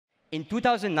In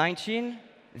 2019,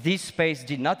 this space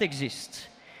did not exist.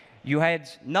 You had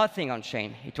nothing on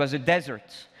chain. It was a desert.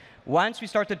 Once we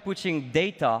started putting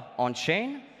data on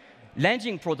chain,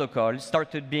 lending protocols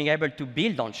started being able to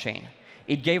build on chain.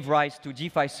 It gave rise to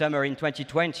DeFi Summer in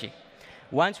 2020.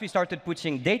 Once we started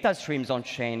putting data streams on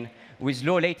chain with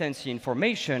low latency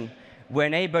information, we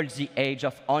enabled the age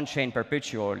of on-chain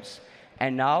perpetuals.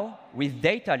 And now, with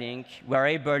Data Link, we're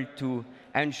able to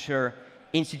ensure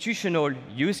institutional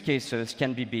use cases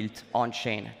can be built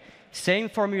on-chain. Same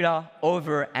formula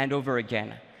over and over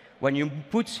again. When you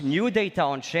put new data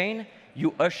on-chain,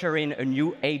 you usher in a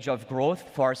new age of growth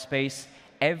for our space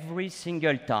every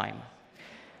single time.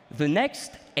 The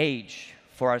next age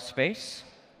for our space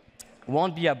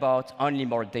won't be about only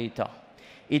more data.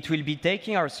 It will be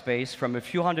taking our space from a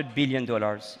few $100 billion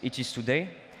it is today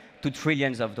to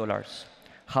trillions of dollars.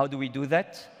 How do we do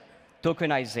that?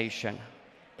 Tokenization.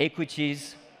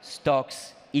 Equities,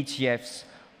 stocks, ETFs,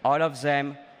 all of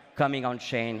them coming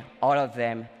on-chain, all of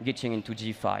them getting into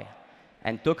DeFi.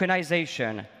 And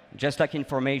tokenization, just like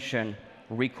information,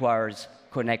 requires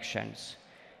connections.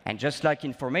 And just like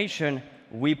information,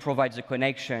 we provide the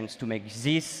connections to make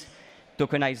this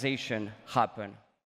tokenization happen.